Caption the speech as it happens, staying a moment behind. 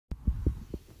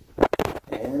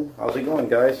And how's it going,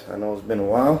 guys? I know it's been a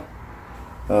while.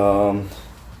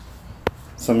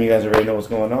 Some of you guys already know what's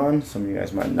going on, some of you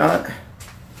guys might not.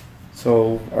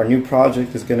 So our new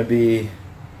project is going to be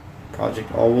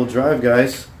Project All-Wheel Drive,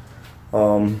 guys.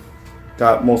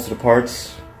 Got most of the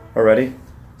parts already,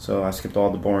 so I skipped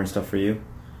all the boring stuff for you.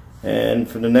 And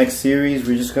for the next series,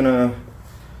 we're just gonna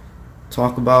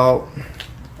talk about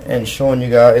and showing you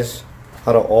guys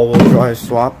how to all-wheel drive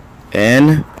swap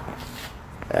an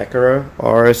Acura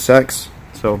RSX.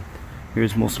 So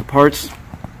here's most of the parts.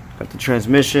 Got the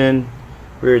transmission,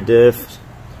 rear diff,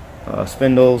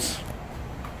 spindles,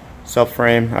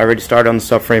 subframe. I already started on the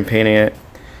subframe painting it,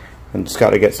 and just got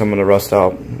to get some of the rust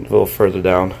out a little further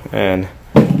down, and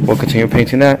we'll continue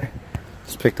painting that.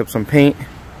 Just picked up some paint,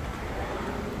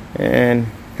 and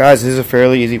guys, this is a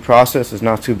fairly easy process. It's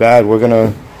not too bad. We're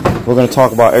gonna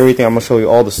talk about everything. I'm gonna show you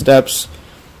all the steps.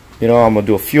 You know, I'm gonna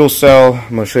do a fuel cell. I'm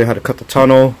gonna show you how to cut the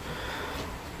tunnel.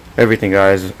 Everything,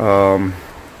 guys.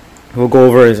 We'll go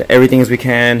over everything as we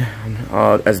can,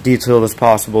 as detailed as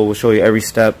possible. We'll show you every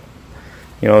step.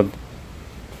 You know,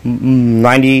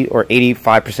 90 or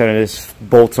 85% of this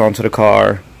bolts onto the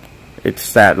car.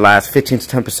 It's that last 15 to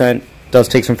 10% does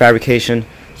take some fabrication.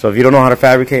 So if you don't know how to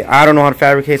fabricate, I don't know how to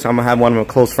fabricate, so I'm gonna have one of my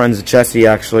close friends, Jesse,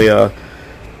 actually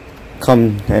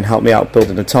come and help me out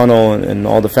building the tunnel and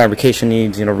all the fabrication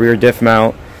needs, you know, rear diff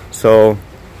mount. So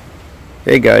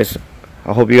hey guys,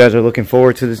 I hope you guys are looking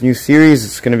forward to this new series.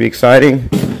 It's gonna be exciting.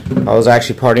 I was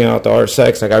actually partying out the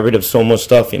RSX. I got rid of so much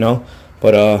stuff, you know,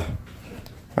 but I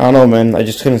don't know, man. I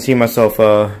just couldn't see myself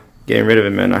getting rid of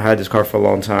it, man. I had this car for a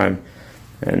long time,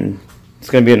 and it's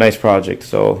gonna be a nice project.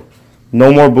 So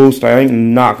no more boost. I ain't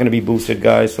not gonna be boosted,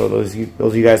 guys. So those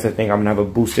of you guys that think I'm gonna have a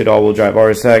boosted all-wheel drive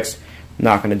RSX,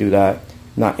 not gonna do that.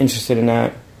 Not interested in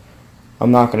that.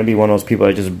 I'm not gonna be one of those people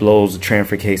that just blows the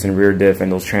transfer case and rear diff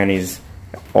and those trannies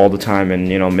all the time and,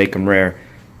 you know, make them rare.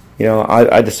 You know,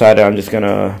 I decided I'm just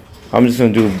gonna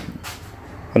do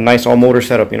a nice all motor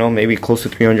setup. You know, maybe close to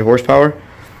 300 horsepower.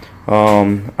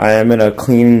 I am gonna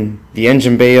clean the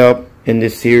engine bay up in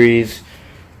this series.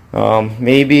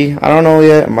 Maybe, I don't know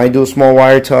yet. I might do a small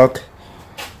wire tuck.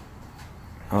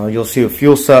 You'll see a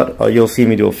fuel set. You'll see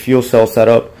me do a fuel cell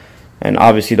setup, and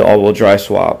obviously the all-wheel drive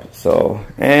swap. So,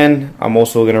 and I'm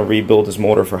also gonna rebuild this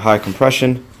motor for high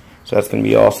compression. So that's gonna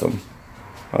be awesome.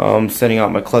 Setting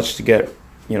out my clutch to get,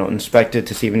 you know, inspected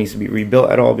to see if it needs to be rebuilt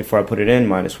at all before I put it in.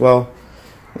 Might as well.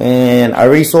 And I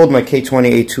already sold my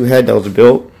K20 A2 head that was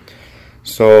built.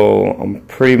 So I'm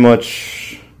pretty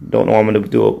much don't know what I'm gonna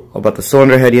do about the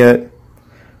cylinder head yet.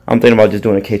 I'm thinking about just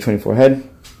doing a K24 head.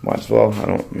 Might as well. I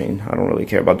don't really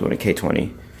care about doing a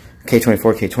K24,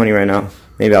 K20 right now.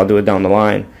 Maybe I'll do it down the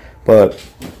line, but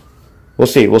we'll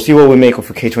see. We'll see what we make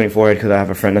for K24 head, because I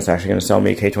have a friend that's actually gonna sell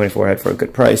me a K24 head for a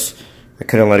good price. I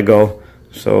couldn't let it go.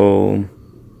 So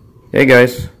hey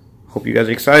guys, hope you guys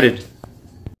are excited.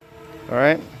 All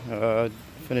right,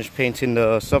 finished painting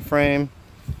the subframe.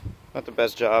 Not the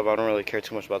best job. I don't really care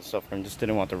too much about the subframe. Just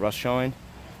didn't want the rust showing.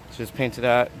 So just painted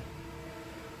that.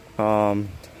 Haven't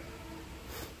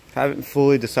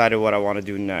fully decided what I want to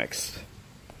do next.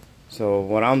 So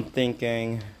what I'm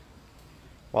thinking,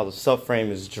 while the subframe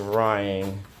is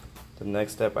drying, the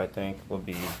next step I think will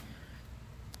be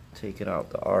taking out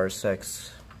the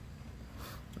RSX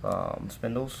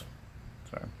spindles.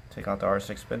 Sorry, take out the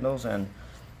RSX spindles and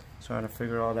trying to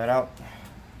figure all that out.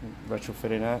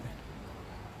 Retrofitting that.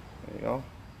 There you go.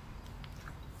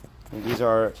 And these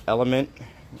are Element.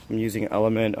 I'm using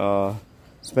Element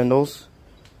spindles.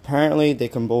 Apparently they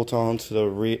can bolt on to the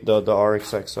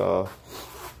RSX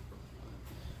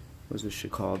what's this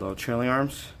shit called? Trailing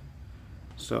arms.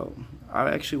 So I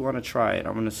actually want to try it.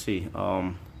 I'm gonna see.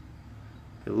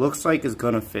 It looks like it's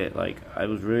gonna fit. Like, I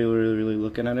was really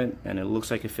looking at it, and it looks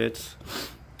like it fits.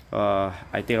 I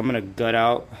think I'm gonna gut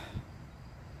out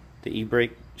the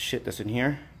e-brake shit that's in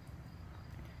here,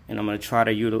 and I'm gonna try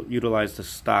to utilize the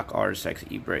stock RSX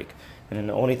e-brake. And then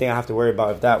the only thing I have to worry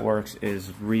about, if that works, is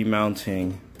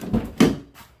remounting.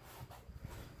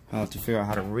 I'll have to figure out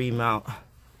how to remount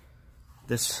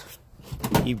this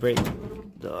e-brake,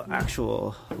 the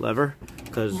actual lever,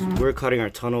 because we're cutting our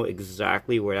tunnel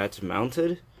exactly where that's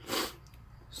mounted.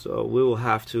 So we will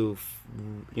have to,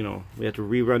 you know, we have to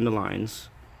rerun the lines,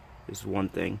 is one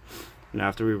thing. And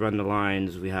after we run the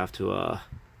lines, we have to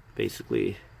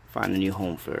basically find a new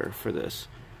home for this.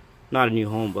 Not a new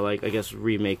home, but like, I guess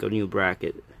remake a new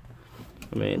bracket.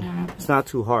 I mean, it's not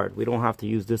too hard. We don't have to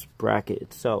use this bracket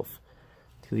itself.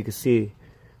 Because you can see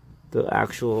the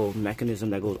actual mechanism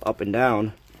that goes up and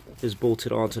down is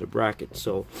bolted onto the bracket.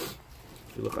 So if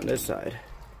you look on this side,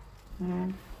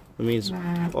 it means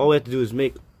all we have to do is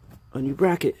make a new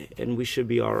bracket, and we should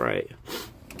be all right.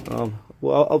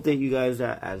 Well, I'll update you guys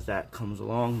as that comes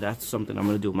along. That's something I'm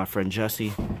gonna do with my friend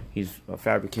Jesse. He's a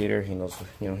fabricator. He knows,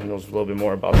 he knows a little bit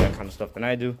more about that kind of stuff than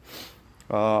I do.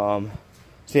 So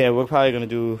yeah, we're probably gonna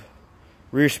do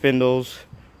rear spindles.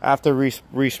 After the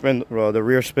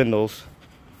rear spindles,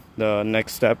 the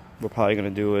next step we're probably gonna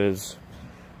do is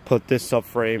put this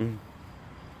subframe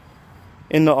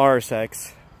in the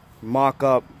RSX, mock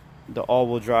up the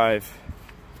all-wheel drive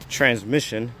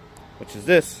transmission, which is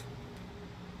this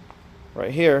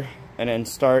right here, and then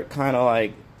start kind of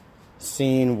like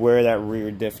seeing where that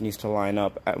rear diff needs to line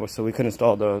up at, so we can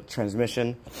install the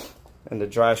transmission and the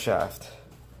drive shaft.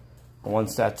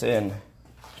 Once that's in,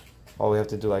 all we have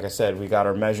to do, like I said, we got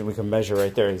our measure. We can measure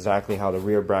right there exactly how the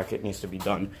rear bracket needs to be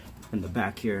done in the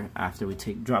back here after we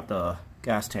drop the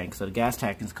gas tank. So the gas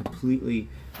tank is completely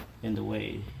in the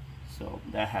way, so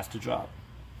that has to drop.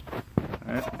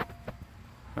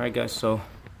 Alright guys, so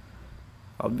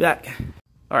I'll be back.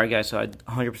 Alright guys, so I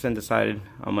 100% decided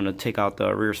I'm going to take out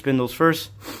the rear spindles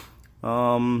first.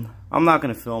 I'm not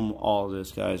going to film all of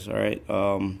this, guys, alright?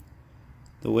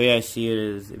 The way I see it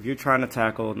is, if you're trying to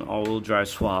tackle an all-wheel drive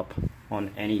swap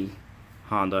on any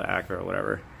Honda, Acura, or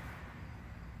whatever,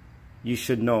 you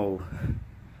should know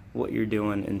what you're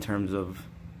doing in terms of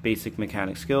basic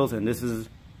mechanic skills, and this is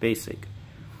basic.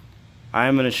 I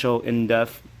am going to show in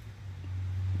depth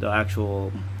the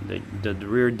actual the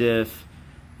rear diff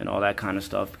and all that kind of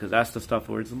stuff, because that's the stuff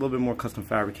where it's a little bit more custom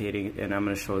fabricating, and I'm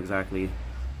going to show exactly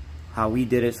how we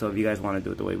did it. So if you guys want to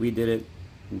do it the way we did it,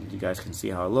 you guys can see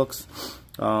how it looks.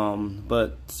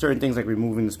 But certain things like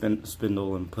removing the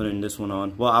spindle and putting this one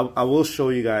on, well, I will show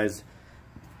you guys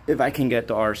if I can get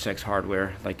the RSX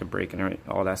hardware, like the brake and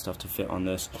all that stuff, to fit on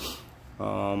this.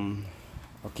 I'll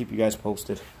keep you guys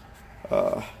posted.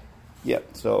 Yeah,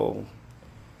 so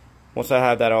once I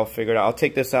have that all figured out, I'll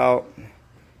take this out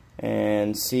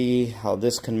and see how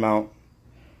this can mount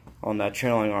on that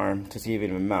trailing arm, to see if it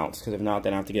even mounts, because if not,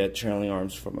 then I have to get trailing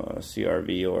arms from a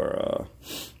CRV or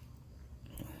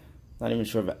not even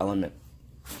sure if an Element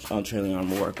trailing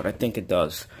arm will work, but I think it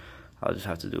does. I'll just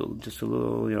have to do just a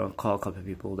little, call a couple of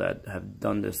people that have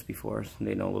done this before, so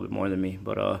they know a little bit more than me.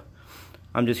 But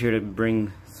I'm just here to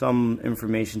bring some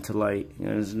information to light.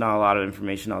 There's not a lot of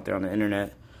information out there on the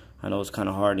internet. I know it's kind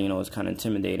of hard, it's kind of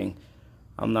intimidating.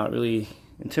 I'm not really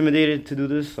intimidated to do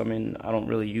this. I mean, I don't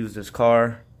really use this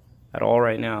car at all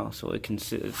right now, so it can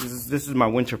sit. This is my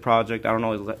winter project. I don't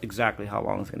know exactly how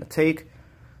long it's going to take,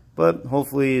 but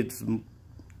hopefully it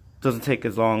doesn't take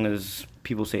as long as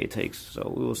people say it takes.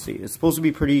 So we will see. It's supposed to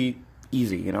be pretty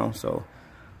easy, so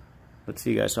let's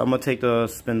see, guys. So I'm going to take the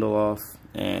spindle off,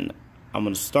 and I'm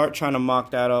going to start trying to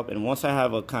mock that up, and once I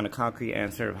have a kind of concrete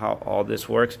answer of how all this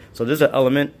works. So this is an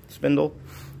Element spindle,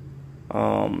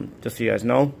 just so you guys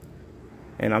know.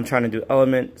 And I'm trying to do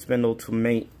Element spindle to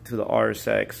mate to the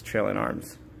RSX trailing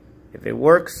arms. If it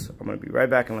works, I'm going to be right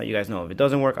back and let you guys know. If it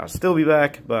doesn't work, I'll still be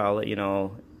back, but I'll let you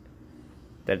know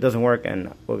that it doesn't work,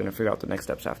 and we're going to figure out the next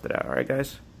steps after that. Alright,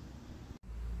 guys?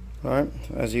 Alright,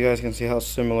 as you guys can see how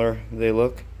similar they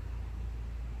look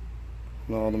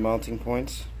on all the mounting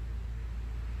points.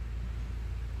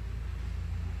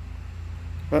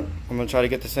 But I'm going to try to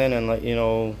get this in and let you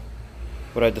know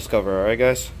what I discover. Alright,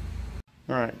 guys?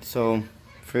 Alright, so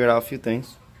figured out a few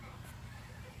things.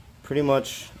 Pretty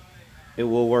much it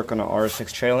will work on an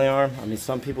RSX trailing arm. I mean,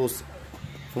 some people,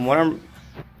 from what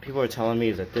people are telling me,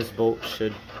 is that this bolt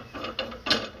should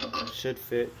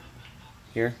fit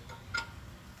here,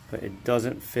 but it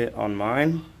doesn't fit on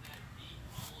mine.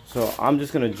 So I'm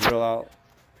just gonna drill out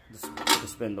the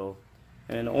spindle.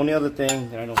 And the only other thing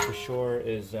that I know for sure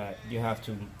is that you have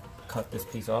to cut this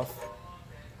piece off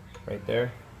right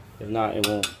there. If not, it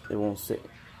won't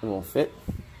fit.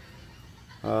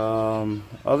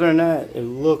 Other than that, it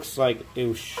looks like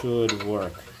it should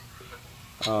work.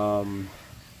 I'm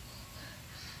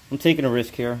taking a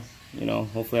risk here,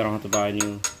 hopefully I don't have to buy a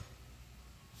new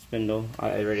spindle.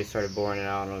 I already started boring it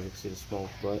out. I don't know if you can see the smoke,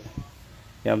 but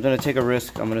yeah, I'm gonna take a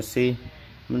risk. I'm gonna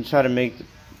try to make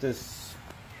this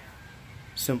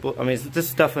simple. I mean, this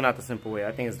is definitely not the simple way.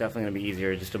 I think it's definitely gonna be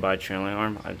easier just to buy a trailing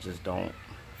arm. I just don't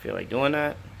feel like doing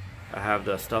that. I have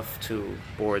the stuff to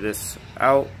bore this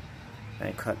out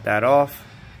and cut that off,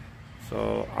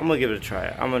 so I'm gonna give it a try.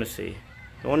 I'm gonna see.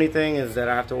 The only thing is that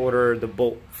I have to order the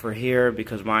bolt for here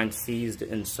because mine's seized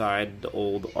inside the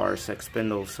old RSX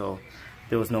spindle, so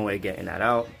there was no way getting that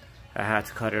out. I had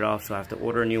to cut it off, so I have to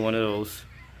order a new one of those.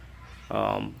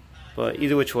 But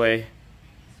either which way,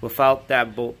 without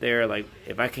that bolt there, like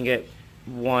if I can get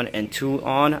 1 and 2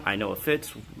 on, I know it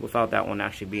fits. Without that one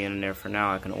actually being in there for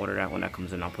now, I can order that when that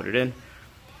comes in. I'll put it in.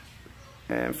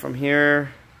 And from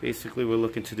here, basically we're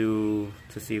looking to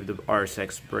see if the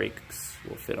RSX brakes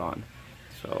will fit on.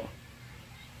 So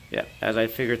yeah, as I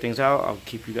figure things out, I'll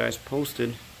keep you guys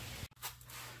posted.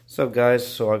 What's up guys?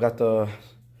 So I got the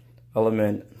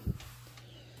element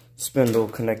spindle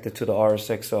connected to the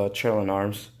RSX trailing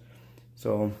arms.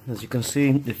 So as you can see,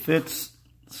 it fits.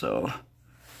 So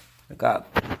I got,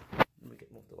 let me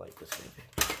move the light this way.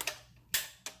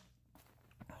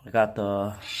 I got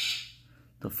the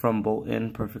front bolt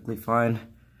in perfectly fine.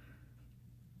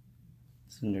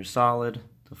 It's in there solid.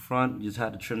 The front, you just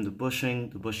had to trim the bushing.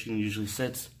 The bushing usually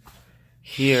sits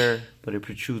here, but it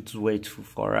protrudes way too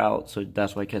far out, so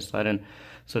that's why I can't slide in.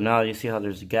 So now you see how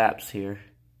there's gaps here.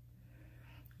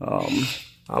 I'm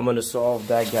gonna solve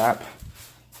that gap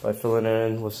by filling it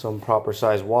in with some proper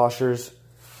size washers.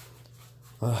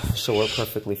 Should work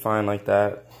perfectly fine like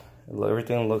that.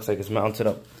 Everything looks like it's mounted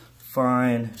up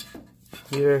fine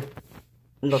here.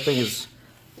 Nothing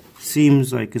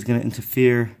seems like it's gonna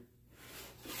interfere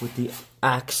with the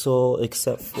axle,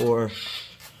 except for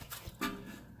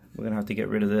we're gonna have to get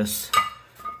rid of this.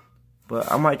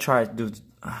 But I might try to do,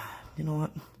 you know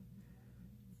what?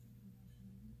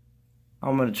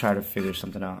 I'm gonna try to figure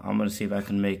something out. I'm gonna see if I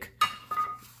can make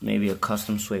maybe a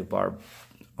custom sway bar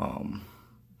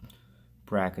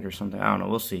bracket or something. I don't know,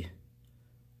 we'll see.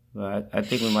 But I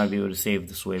think we might be able to save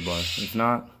the sway bar. If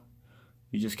not,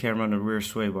 you just can't run a rear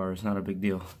sway bar. It's not a big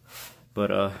deal.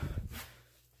 But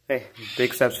hey,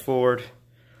 big steps forward.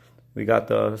 We got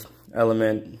the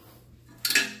element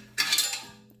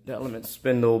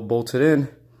spindle bolted in. I'm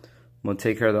gonna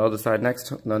take care of the other side on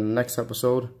the next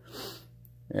episode.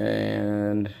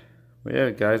 And yeah,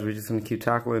 guys, we're just gonna keep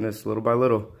tackling this little by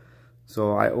little.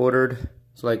 So I ordered,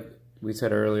 so like we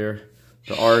said earlier,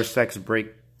 the RSX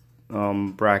brake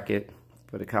bracket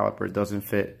for the caliper doesn't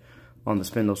fit on the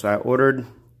spindle. So I ordered,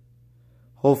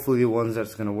 hopefully the ones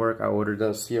that's gonna work. I ordered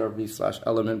the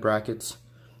CRV/element brackets,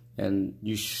 and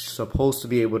you're supposed to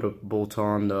be able to bolt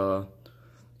on the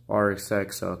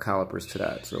RSX calipers to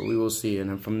that. So we will see, and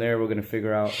then from there we're gonna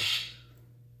figure out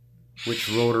which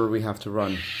rotor we have to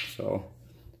run. So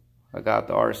I got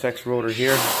the RSX rotor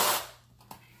here,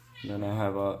 and then I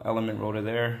have a element rotor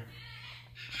there.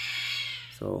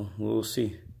 So we'll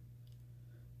see.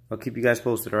 I'll keep you guys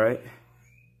posted, alright?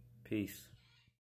 Peace.